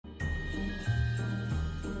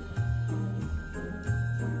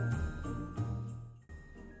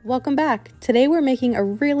Welcome back. Today we're making a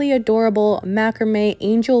really adorable macrame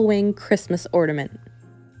angel wing Christmas ornament.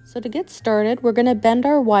 So to get started, we're going to bend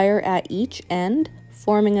our wire at each end,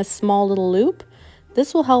 forming a small little loop.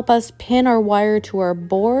 This will help us pin our wire to our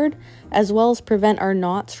board, as well as prevent our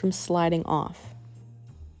knots from sliding off.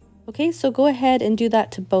 Okay, so go ahead and do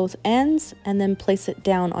that to both ends, and then place it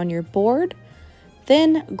down on your board.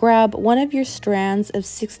 Then grab one of your strands of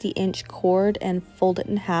 60-inch cord and fold it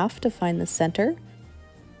in half to find the center.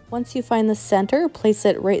 Once you find the center, place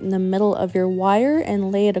it right in the middle of your wire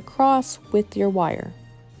and lay it across with your wire.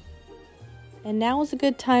 And now is a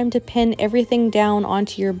good time to pin everything down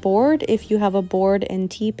onto your board if you have a board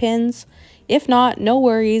and T-pins. If not, no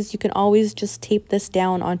worries, you can always just tape this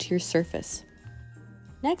down onto your surface.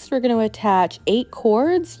 Next, we're going to attach 8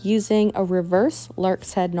 cords using a reverse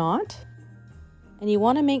lark's head knot. And you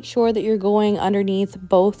want to make sure that you're going underneath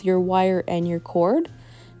both your wire and your cord,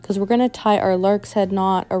 because we're going to tie our lark's head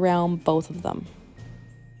knot around both of them.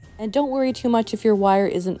 And don't worry too much if your wire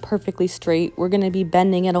isn't perfectly straight. We're going to be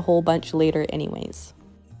bending it a whole bunch later anyways.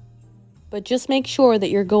 But just make sure that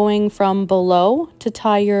you're going from below to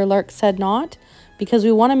tie your lark's head knot, because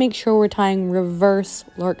we want to make sure we're tying reverse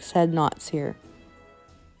lark's head knots here.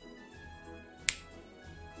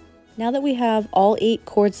 Now that we have all 8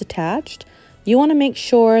 cords attached, you want to make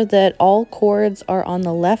sure that all cords are on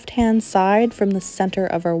the left-hand side from the center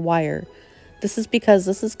of our wire. This is because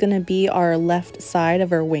this is going to be our left side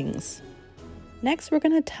of our wings. Next, we're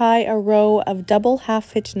going to tie a row of double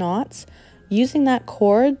half-hitch knots using that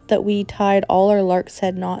cord that we tied all our lark's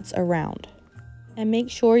head knots around. And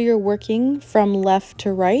make sure you're working from left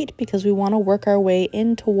to right, because we want to work our way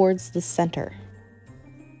in towards the center.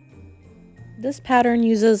 This pattern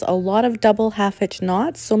uses a lot of double half-hitch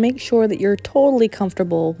knots, so make sure that you're totally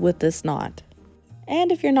comfortable with this knot.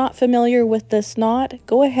 And if you're not familiar with this knot,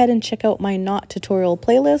 go ahead and check out my knot tutorial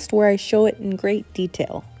playlist where I show it in great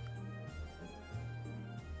detail.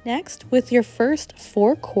 Next, with your first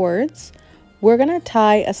 4 cords, we're going to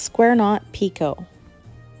tie a square knot picot.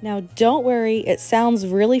 Now don't worry, it sounds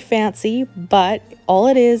really fancy, but all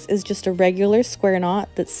it is just a regular square knot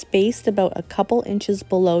that's spaced about a couple inches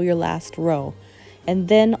below your last row. And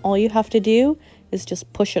then all you have to do is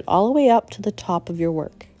just push it all the way up to the top of your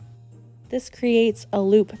work. This creates a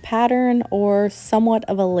loop pattern or somewhat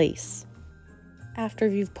of a lace. After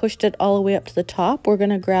you've pushed it all the way up to the top, we're going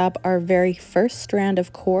to grab our very first strand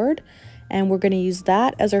of cord, and we're going to use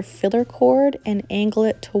that as our filler cord and angle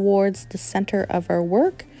it towards the center of our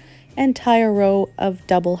work and tie a row of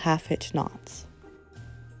double half-hitch knots.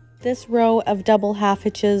 This row of double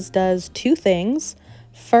half-hitches does 2 things.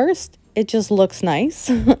 First, it just looks nice,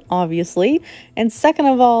 obviously, and second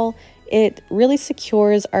of all, it really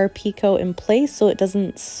secures our picot in place so it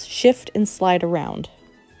doesn't shift and slide around.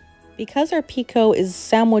 Because our picot is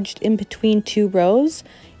sandwiched in between 2 rows,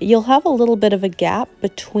 you'll have a little bit of a gap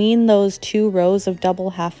between those 2 rows of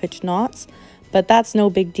double half-hitch knots, but that's no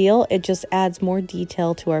big deal, it just adds more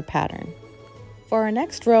detail to our pattern. For our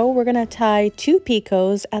next row, we're going to tie 2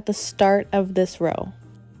 picots at the start of this row.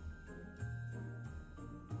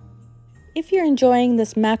 If you're enjoying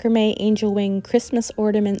this macrame angel wing Christmas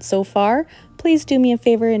ornament so far, please do me a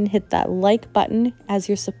favor and hit that like button, as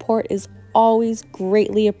your support is always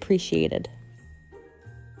greatly appreciated.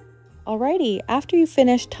 Alrighty, after you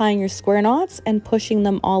finish tying your square knots and pushing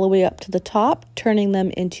them all the way up to the top, turning them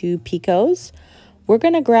into picots, we're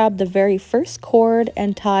going to grab the very first cord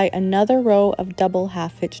and tie another row of double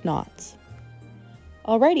half-hitch knots.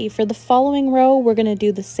 Alrighty, for the following row, we're going to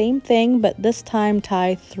do the same thing, but this time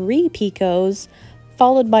tie 3 picots,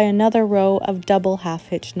 followed by another row of double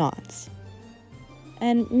half-hitch knots.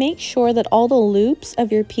 And make sure that all the loops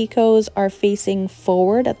of your picots are facing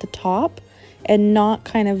forward at the top and not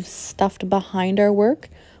kind of stuffed behind our work.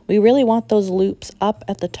 We really want those loops up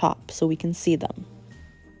at the top so we can see them.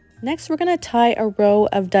 Next, we're going to tie a row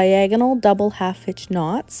of diagonal double half-hitch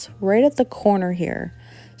knots right at the corner here.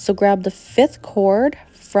 So grab the 5th cord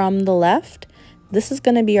from the left. This is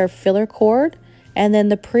going to be our filler cord, and then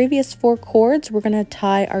the previous 4 cords we're going to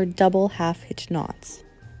tie our double half-hitch knots.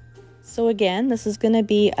 So again, this is going to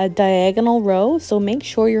be a diagonal row, so make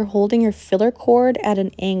sure you're holding your filler cord at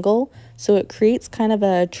an angle so it creates kind of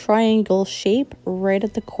a triangle shape right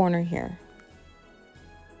at the corner here.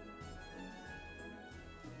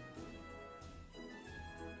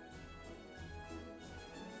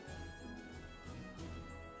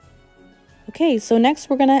 Okay, so next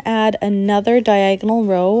we're going to add another diagonal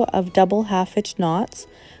row of double half-hitch knots,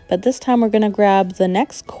 but this time we're going to grab the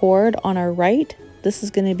next cord on our right. This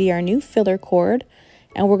is going to be our new filler cord,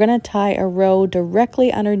 and we're going to tie a row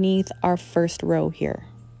directly underneath our first row here.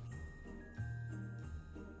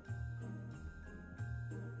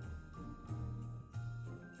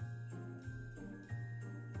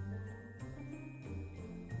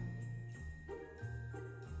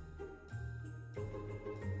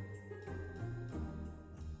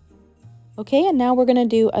 Okay, and now we're going to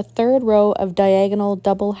do a third row of diagonal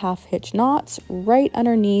double half hitch knots right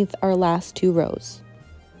underneath our last 2 rows.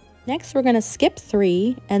 Next, we're going to skip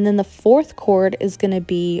 3, and then the 4th cord is going to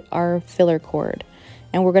be our filler cord.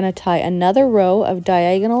 And we're going to tie another row of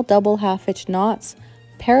diagonal double half hitch knots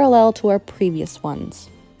parallel to our previous ones.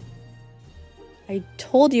 I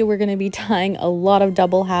told you we're going to be tying a lot of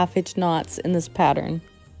double half hitch knots in this pattern.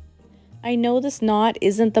 I know this knot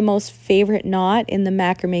isn't the most favorite knot in the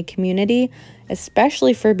macrame community,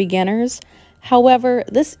 especially for beginners. However,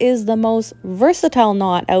 this is the most versatile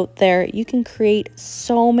knot out there. You can create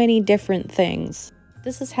so many different things.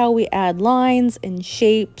 This is how we add lines and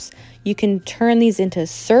shapes. You can turn these into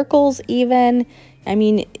circles even. I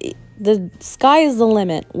mean, the sky is the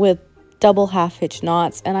limit with double half hitch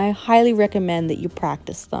knots, and I highly recommend that you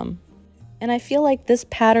practice them. And I feel like this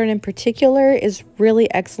pattern in particular is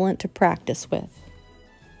really excellent to practice with.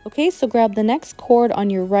 Okay, so grab the next cord on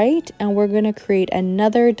your right, and we're going to create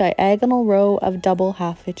another diagonal row of double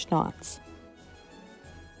half hitch knots.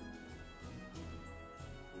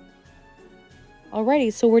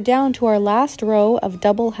 Alrighty, so we're down to our last row of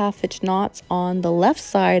double half hitch knots on the left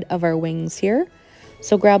side of our wings here.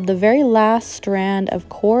 So grab the very last strand of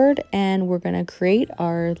cord, and we're going to create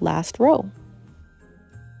our last row.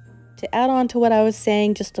 To add on to what I was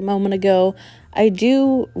saying just a moment ago, I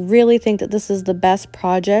do really think that this is the best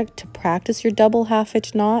project to practice your double half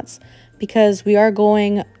hitch knots, because we are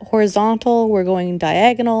going horizontal, we're going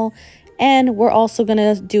diagonal, and we're also going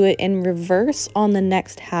to do it in reverse on the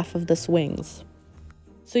next half of this wings.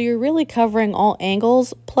 So you're really covering all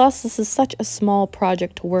angles, plus this is such a small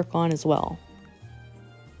project to work on as well.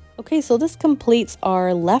 Okay, so this completes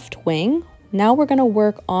our left wing. Now we're going to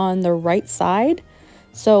work on the right side.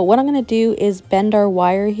 So what I'm going to do is bend our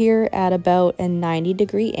wire here at about a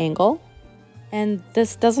 90-degree angle. And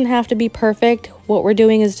this doesn't have to be perfect. What we're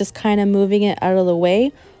doing is just kind of moving it out of the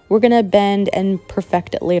way. We're going to bend and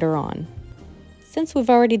perfect it later on. Since we've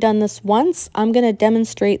already done this once, I'm going to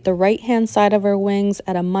demonstrate the right-hand side of our wings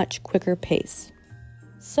at a much quicker pace.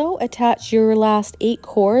 So attach your last 8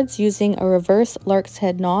 cords using a reverse lark's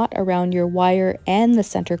head knot around your wire and the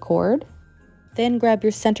center cord. Then grab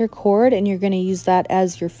your center cord, and you're going to use that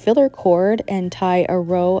as your filler cord and tie a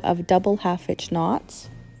row of double half hitch knots.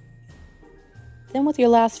 Then with your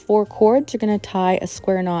last 4 cords, you're going to tie a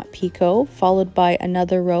square knot picot followed by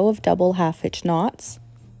another row of double half hitch knots.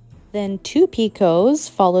 Then 2 picots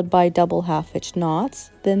followed by double half hitch knots.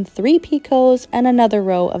 Then 3 picots and another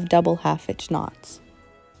row of double half hitch knots.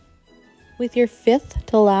 With your 5th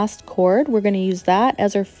to last cord, we're going to use that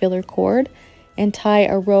as our filler cord and tie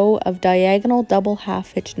a row of diagonal double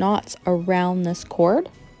half hitch knots around this cord.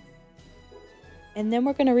 And then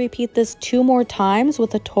we're going to repeat this 2 more times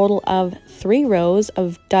with a total of 3 rows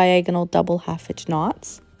of diagonal double half hitch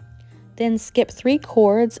knots. Then skip 3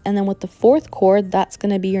 cords, and then with the 4th cord, that's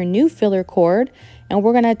going to be your new filler cord, and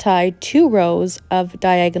we're going to tie 2 rows of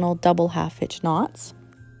diagonal double half hitch knots.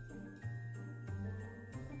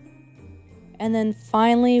 And then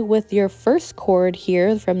finally, with your first cord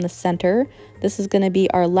here from the center, this is going to be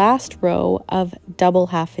our last row of double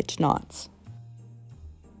half hitch knots.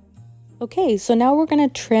 Okay, so now we're going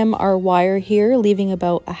to trim our wire here, leaving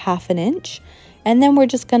about a 1/2 inch. And then we're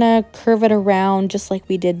just going to curve it around just like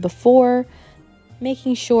we did before,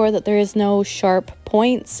 making sure that there is no sharp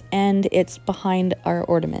points and it's behind our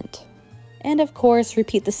ornament. And of course,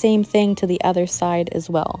 repeat the same thing to the other side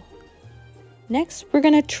as well. Next, we're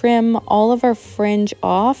going to trim all of our fringe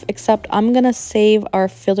off, except I'm going to save our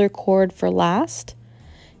filler cord for last.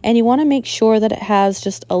 And you want to make sure that it has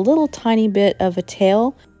just a little tiny bit of a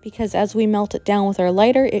tail, because as we melt it down with our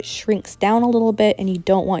lighter, it shrinks down a little bit and you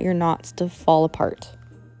don't want your knots to fall apart.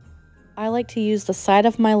 I like to use the side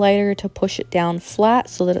of my lighter to push it down flat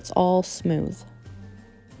so that it's all smooth.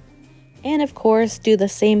 And of course, do the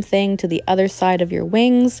same thing to the other side of your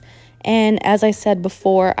wings. And as I said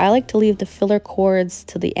before, I like to leave the filler cords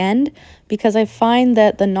to the end because I find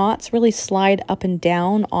that the knots really slide up and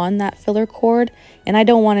down on that filler cord, and I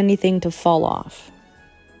don't want anything to fall off.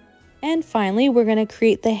 And finally, we're going to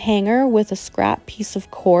create the hanger with a scrap piece of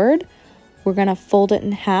cord. We're going to fold it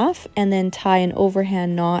in half and then tie an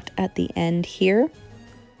overhand knot at the end here.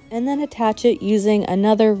 And then attach it using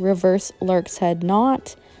another reverse lark's head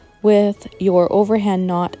knot with your overhand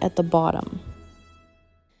knot at the bottom.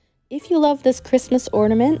 If you love this Christmas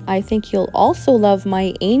ornament, I think you'll also love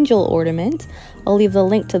my angel ornament. I'll leave the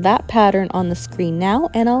link to that pattern on the screen now,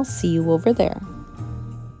 and I'll see you over there.